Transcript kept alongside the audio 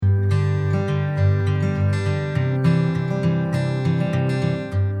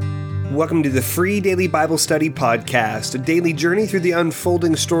welcome to the Free Daily Bible Study Podcast, a daily journey through the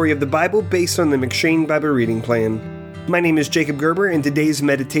unfolding story of the Bible based on the M'Cheyne Bible Reading Plan. My name is Jacob Gerber, and today's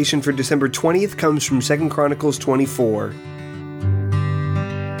meditation for December 20th comes from 2 Chronicles 24.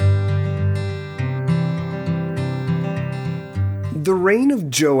 The reign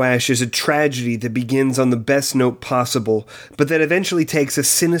of Joash is a tragedy that begins on the best note possible, but that eventually takes a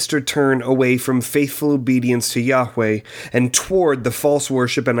sinister turn away from faithful obedience to Yahweh and toward the false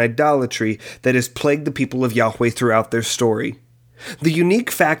worship and idolatry that has plagued the people of Yahweh throughout their story. The unique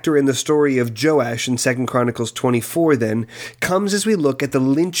factor in the story of Joash in 2 Chronicles 24, then, comes as we look at the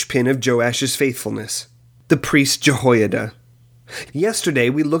linchpin of Joash's faithfulness, the priest Jehoiada. Yesterday,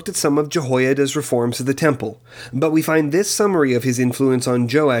 we looked at some of Jehoiada's reforms of the temple, but we find this summary of his influence on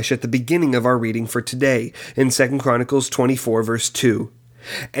Joash at the beginning of our reading for today, in 2 Chronicles 24, verse 2.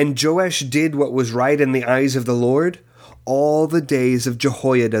 And Joash did what was right in the eyes of the Lord all the days of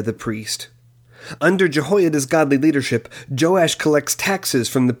Jehoiada the priest. Under Jehoiada's godly leadership, Joash collects taxes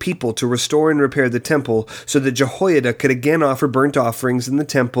from the people to restore and repair the temple so that Jehoiada could again offer burnt offerings in the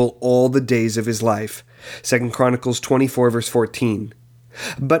temple all the days of his life. 2 Chronicles 24, verse 14.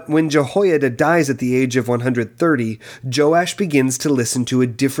 But when Jehoiada dies at the age of 130, Joash begins to listen to a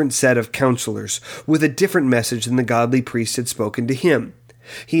different set of counselors, with a different message than the godly priest had spoken to him.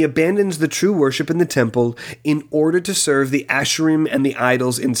 He abandons the true worship in the temple in order to serve the Asherim and the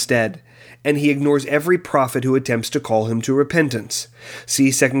idols instead, and he ignores every prophet who attempts to call him to repentance.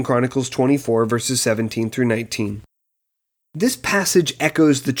 See 2 Chronicles 24, verses 17 through 19. This passage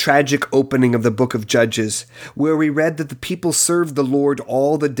echoes the tragic opening of the book of Judges, where we read that the people served the Lord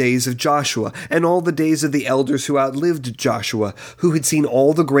all the days of Joshua, and all the days of the elders who outlived Joshua, who had seen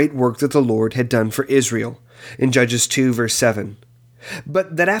all the great work that the Lord had done for Israel, in Judges 2, verse 7.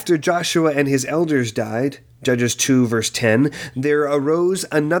 But that after Joshua and his elders died, Judges 2, verse 10, there arose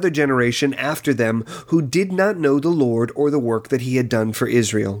another generation after them who did not know the Lord or the work that he had done for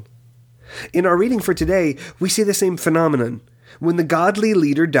Israel. In our reading for today, we see the same phenomenon. When the godly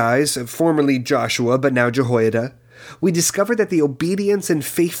leader dies, formerly Joshua but now Jehoiada, we discover that the obedience and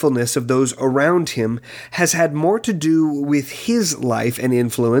faithfulness of those around him has had more to do with his life and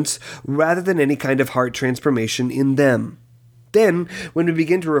influence rather than any kind of heart transformation in them. Then, when we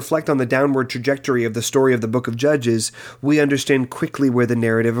begin to reflect on the downward trajectory of the story of the book of Judges, we understand quickly where the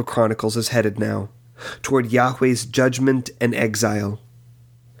narrative of Chronicles is headed now, toward Yahweh's judgment and exile.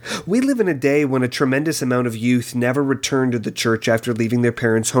 We live in a day when a tremendous amount of youth never return to the church after leaving their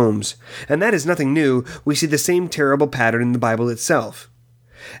parents' homes, and that is nothing new. We see the same terrible pattern in the Bible itself.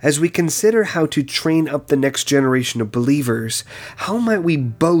 As we consider how to train up the next generation of believers, how might we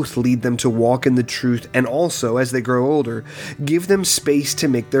both lead them to walk in the truth and also, as they grow older, give them space to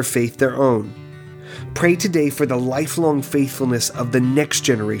make their faith their own? Pray today for the lifelong faithfulness of the next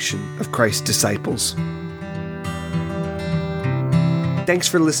generation of Christ's disciples. Thanks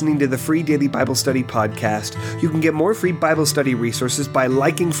for listening to the Free Daily Bible Study Podcast. You can get more free Bible study resources by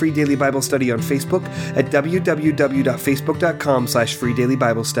liking Free Daily Bible Study on Facebook at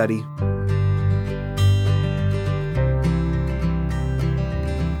www.facebook.com/freedailybiblestudy.